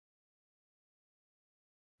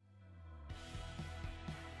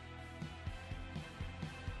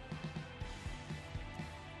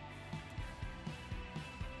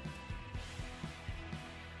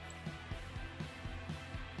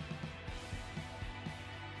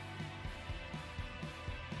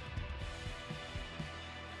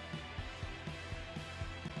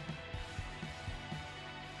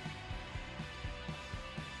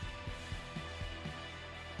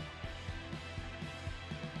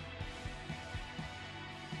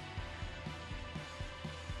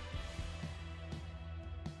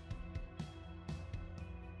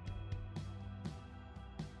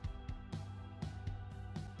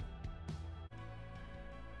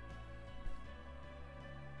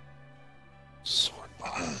Sword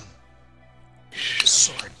ball.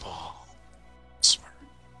 Sword ball. Sword.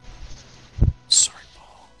 Sword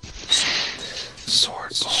ball. Sword ball.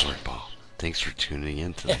 Sword ball. Thanks for tuning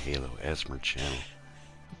in to the Halo Asthma channel.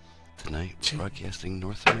 Tonight, broadcasting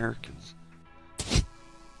North Americans.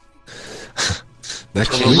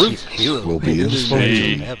 Next week, we'll be in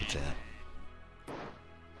Hey. Habitat.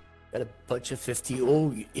 Got a bunch of 50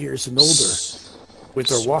 old years and older with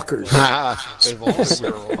their walkers. They've all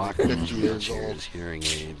been 50 years old. Hearing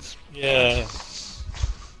aids. Yeah.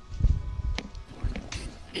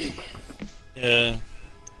 Yeah.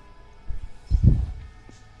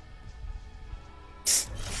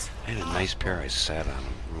 I had a nice pair. I sat on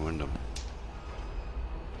them, ruined them.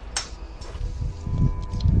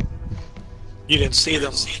 You didn't see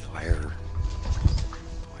them. Wire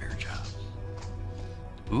jobs.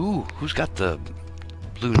 Ooh, who's got the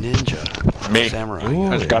blue ninja? Me. Samurai. Ooh,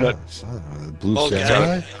 I just got it. Blue Old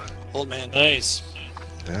samurai? guy. Old man. Nice.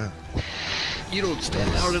 Yeah. You don't stand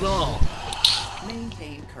out at all.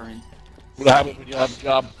 Maintain current. What happens when you have a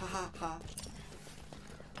job? Ha ha ha.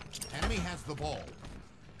 Enemy has the ball.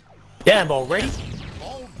 Yeah, I'm all ready.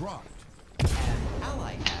 Ball dropped. An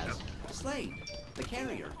ally has slain the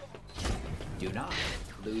carrier. Do not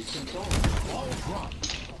lose control. Ball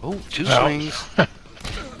dropped. Oh, two swings.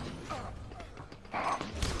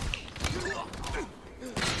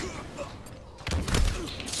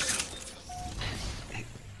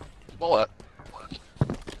 Bullet.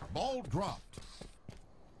 Ball dropped.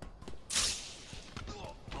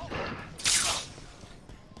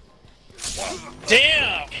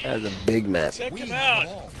 Damn! That's a big map. Check We him have out. the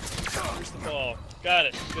ball. Where's the ball? Got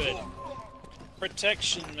it. Good.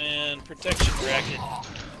 Protection, man. Protection racket.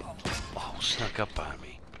 Oh, snuck up on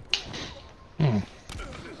me.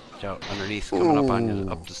 Watch out, underneath, coming up on you,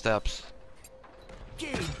 up the steps.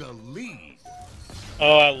 Gain the lead.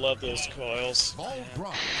 Oh, I love those coils. Ball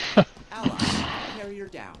dropped. Ally carrier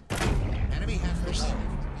down. Enemy has the ball.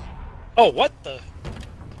 Oh, what the?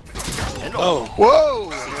 Oh, whoa!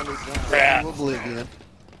 Crap. Oblivion.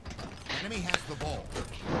 Enemy has the ball.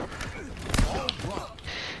 Ball dropped.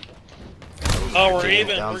 Oh, we're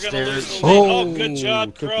even. We're gonna lose the lead. Oh, good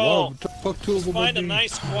job, Kroll. Find a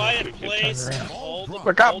nice, quiet place. Hold the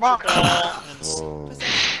Look out, ball. And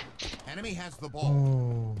Enemy has the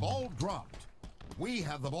ball. Ball dropped. We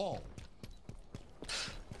have the ball.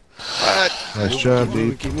 What? Nice job,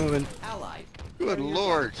 dude. Keep moving. Ally. Good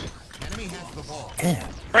lord. Enemy has the ball.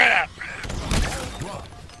 crap. Ball dropped.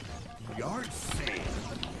 Yard sale.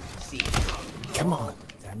 See. Come on.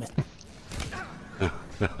 Damn it.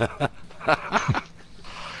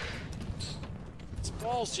 This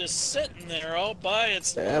ball's just sitting there all by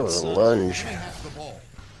itself. That was a lunge. Enemy has the ball.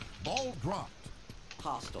 Ball dropped.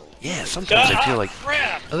 Hostile. Yeah, sometimes I feel like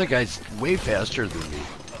crap. other guys way faster than me.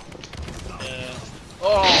 Yeah.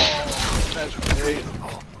 Oh, that's great.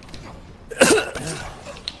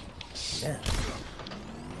 Yeah.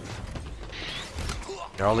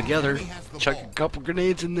 They're all together. Chuck a couple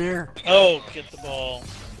grenades in there. Oh, get the ball.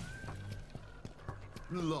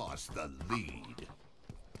 Lost the lead.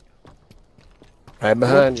 Right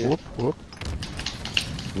behind you. Whoop, whoop.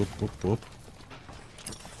 Whoop, whoop, whoop.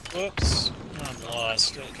 Whoops. I'm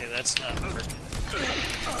lost. Okay, that's not working.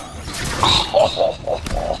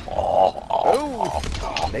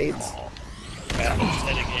 Oh, nades. Crap,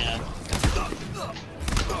 hit again.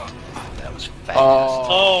 That was fast.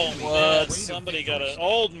 Oh, what? Somebody got an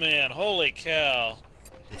old man. Holy cow.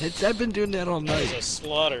 I've been doing that all That was night. a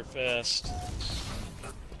slaughter fest.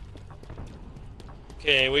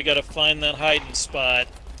 Okay, we gotta find that hiding spot.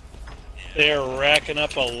 They're racking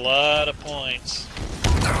up a lot of points.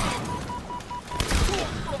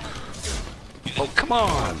 Oh, come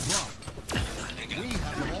on.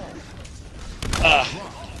 Ah.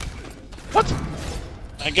 What?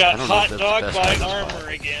 I got I don't know hot if that's dog the best by hiding spot. armor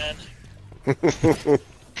again.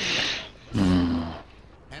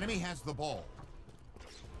 Enemy has the ball.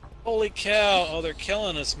 Holy cow. Oh, they're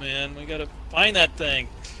killing us, man. We gotta find that thing.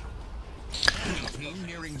 Team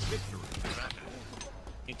nearing victory.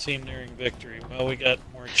 Team nearing victory. Well, we got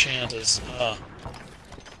more chances. Ball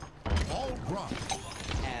dropped.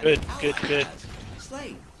 An Good, ally good, good. has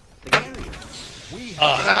slain the carrier. We have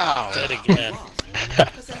Ah, dead again.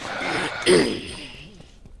 Possession.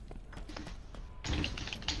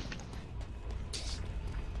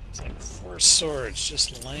 It's like 4 swords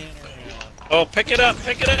just laying around. Oh, pick it up,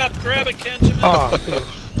 grab it, Kenjamin.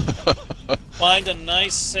 Find a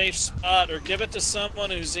nice, safe spot, or give it to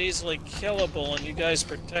someone who's easily killable, and you guys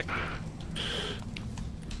protect it.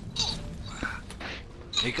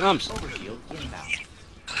 Here he comes. Overkill inbound.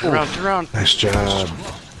 Turn around, turn around. Nice job.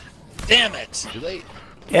 Damn it! Too late.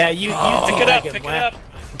 Yeah, you Pick it up, take pick it up.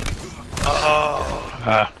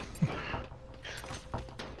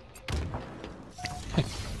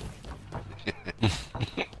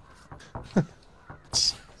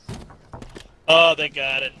 Oh, they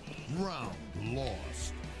got it. Round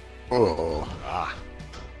lost. Oh.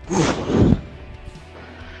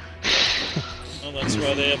 Well, that's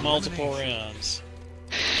why they have multiple rounds.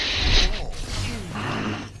 Do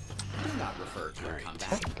not refer to a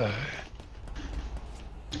comeback.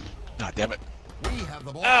 Ah, damn it. We have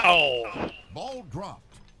the ball. Ow! Ball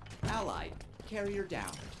dropped. Allied carrier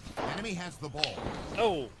down. Enemy has the ball.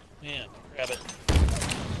 Oh, man, grab it.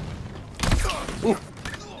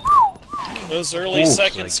 Those early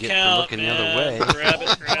seconds so I get for count, looking the man. other way. Grab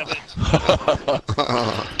it, grab it.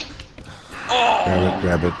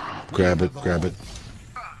 Grab it, grab it, grab it.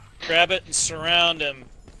 Grab it and surround him.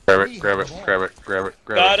 Grab it, grab it, grab it, grab it,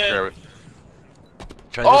 grab Got it, it. grab it.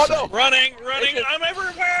 Try Oh this no! side. Running, running, I'm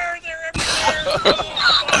everywhere! They're everywhere!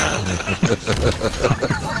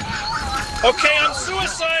 Okay, I'm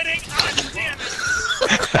suiciding! God damn it!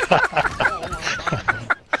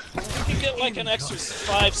 You get like an extra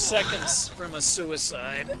 5 seconds from a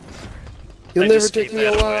suicide. You'll I never just take gave me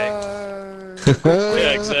that alive.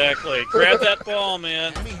 Yeah, exactly. Grab that ball,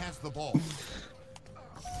 man. Enemy has the ball.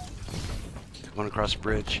 Going across the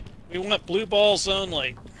bridge. We want blue balls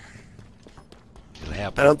only. It'll I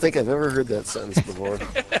happen. don't think I've ever heard that sentence before.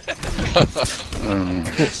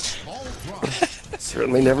 Ball dropped.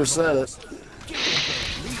 Certainly never said it.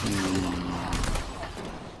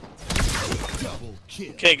 Double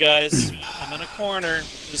kill. Okay, guys, I'm in a corner.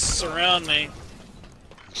 Just surround me.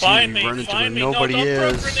 Find me, run into find where me. nobody No,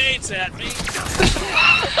 don't is. throw grenades at me.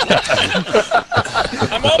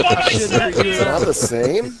 I'm all by myself It's here. not the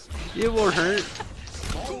same. It won't hurt.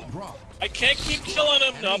 Ball dropped. I can't keep killing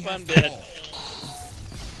him. Nope, I'm dead.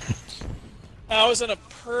 I was in a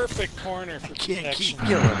perfect corner for Can't protection. keep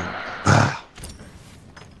killing him.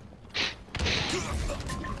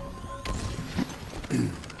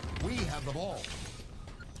 We have the ball.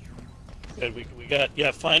 Good, we got,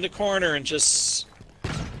 yeah, find a corner and just...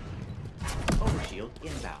 Overshield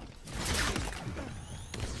inbound.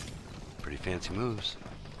 Pretty fancy moves.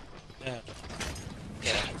 Yeah.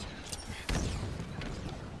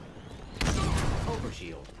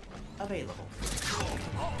 Overshield available.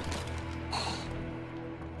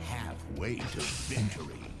 Halfway to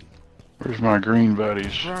victory. Where's my green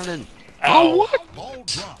buddies? Running. Ow! Ball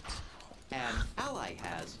dropped. An ally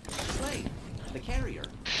has slain the carrier.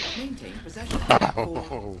 Maintain possession.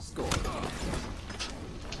 Full score.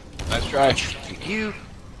 Nice try. Thank you.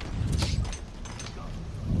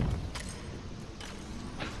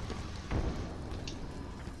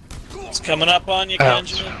 It's coming up on you,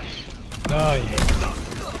 Kenjamin. Oh,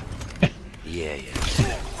 yeah. Yeah, yeah.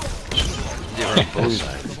 They're on both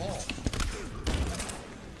sides.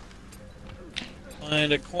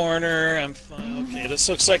 Find a corner. I'm fine. Okay, this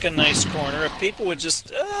looks like a nice corner. If people would just...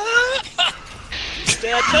 He's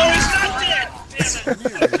dead. No, he's not dead!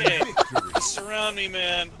 Damn it. Okay. Surround me,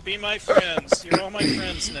 man. Be my friends. You're all my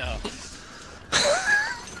friends now.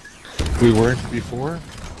 We weren't before?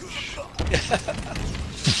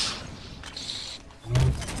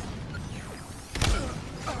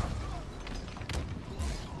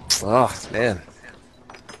 Oh, man.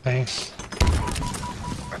 Thanks.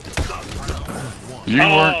 You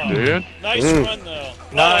weren't dead. Nice run, though.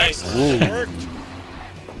 Nice. It worked.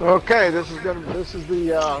 Okay, this is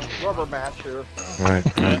the rubber match here. Right,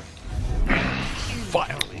 right.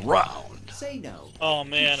 Final round. Say no. Oh,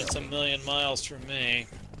 man, it's a million miles from me.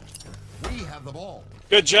 We have the ball.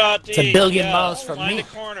 Good job, D. It's a billion Yeah, miles from find me. a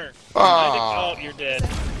corner. Ah. Oh, you're dead.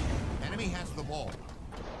 Enemy has the ball.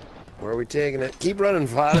 Where are we taking it? Keep running,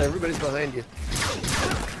 Fada. Everybody's behind you.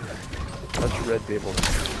 Bunch of red people.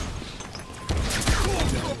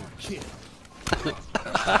 Kill.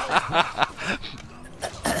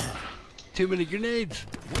 Too many grenades.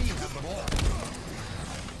 We have the ball.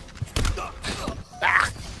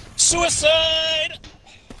 Suicide!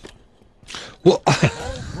 Well, I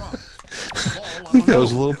Ball dropped. Ball think that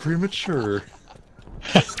was a little premature.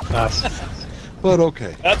 Nice. But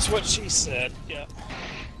okay. That's what she said. Yeah.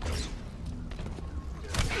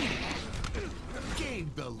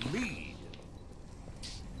 gained the lead.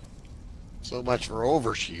 So much for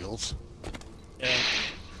overshields. Yeah.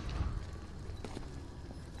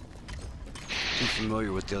 Too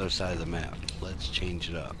familiar with the other side of the map. Let's change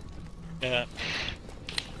it up. Yeah.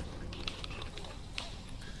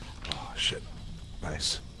 Oh, shit.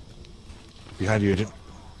 Nice. Behind you, Agent.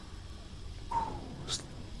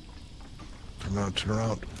 Turn around, turn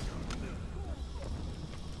around.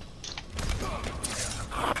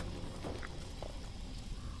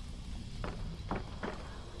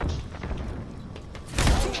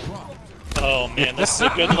 man, this is a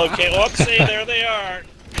good location. Oopsie, there they are.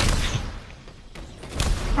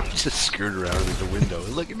 Just screwed around with the window.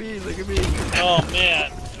 Look at me, look at me. Oh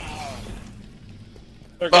man.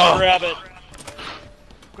 They're gonna grab it.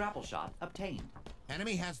 Grapple shot obtained.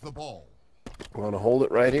 Enemy has the ball. Want to hold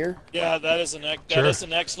it right here? Yeah, that is an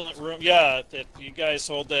excellent room. Yeah, that you guys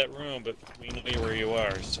hold that room, but we know where you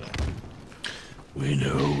are. So We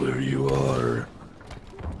know where you are.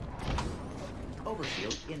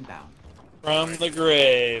 Overshield inbound. from the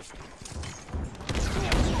grave.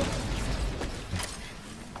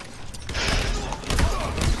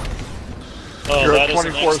 Oh, You're that at is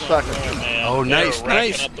an 24 excellent seconds. room, man. Oh, They're nice, racking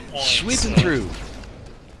nice. up the points. Sweeping through.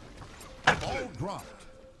 Ball dropped.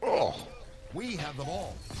 Oh. We have the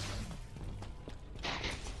ball.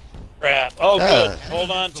 Crap. Oh, good. Ah.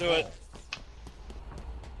 Hold on to it.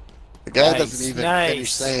 The guy Nice, doesn't even nice,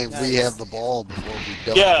 finish saying we nice. have the ball before we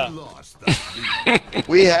don't. Yeah. Lost the lead.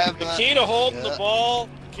 We have The not. key to holding the Yeah. ball,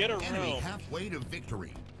 get a Enemy room. halfway to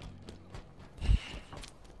victory.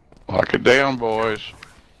 Lock it down, boys.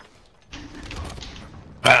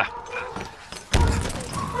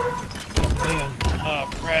 Oh,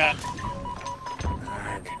 crap.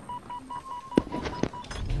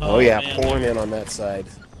 Oh, yeah, man. pouring in on that side.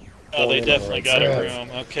 Oh, they Pouring in on definitely that got side. a room.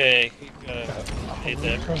 Okay. Hate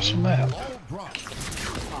that. Across the map. Ball dropped.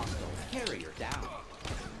 Hostile carrier down.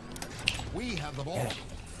 We have the ball.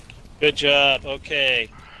 Good job. Okay.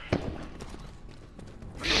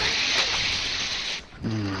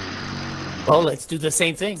 Well, let's do the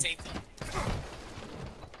same thing.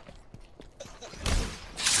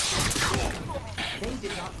 They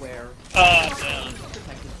did not wear Man.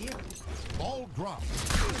 protective gear. Ball dropped.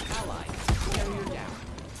 Allied carrier down.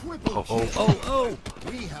 Triple Oh.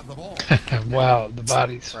 We have the ball. Wow, the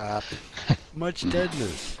bodies. Crap. Much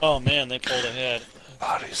deadness. Oh, man, they pulled ahead.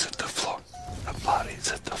 Bodies at the floor. The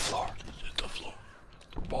bodies at the floor. At the floor.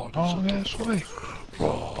 The bodies Oh, at that's way.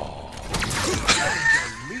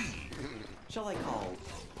 Shall I call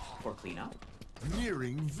for cleanup?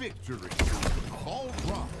 Nearing victory. Ball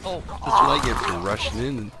dropped. Oh, that's what I get for rushing in.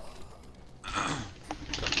 And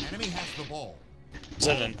Enemy has the ball. Is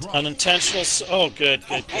that an unintentional? Oh, good.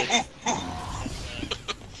 all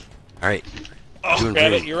right. Oh, Doing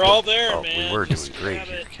grab great. it. You're all there, Oh, man. we were doing Just great grab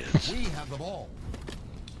here, it. kids. We have the ball.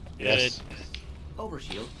 Good.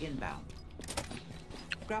 Overshield inbound.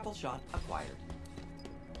 Grapple shot acquired.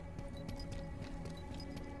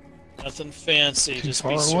 Nothing fancy. Too Just be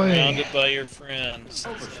far away. surrounded by your friends.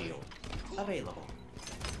 Overshield available.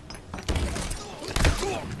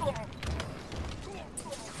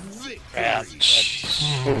 Crap.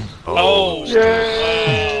 Oh,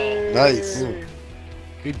 Wow. Nice.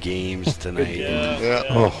 good games tonight. Yeah. Yeah.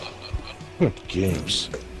 Oh. Good games.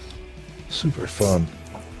 Super fun.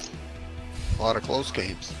 A lot of close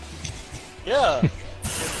games. Yeah.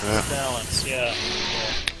 Yeah. Balance. Yeah.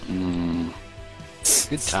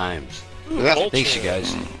 Good times. Yeah. Thanks, you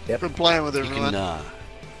guys. Been playing with You everyone. can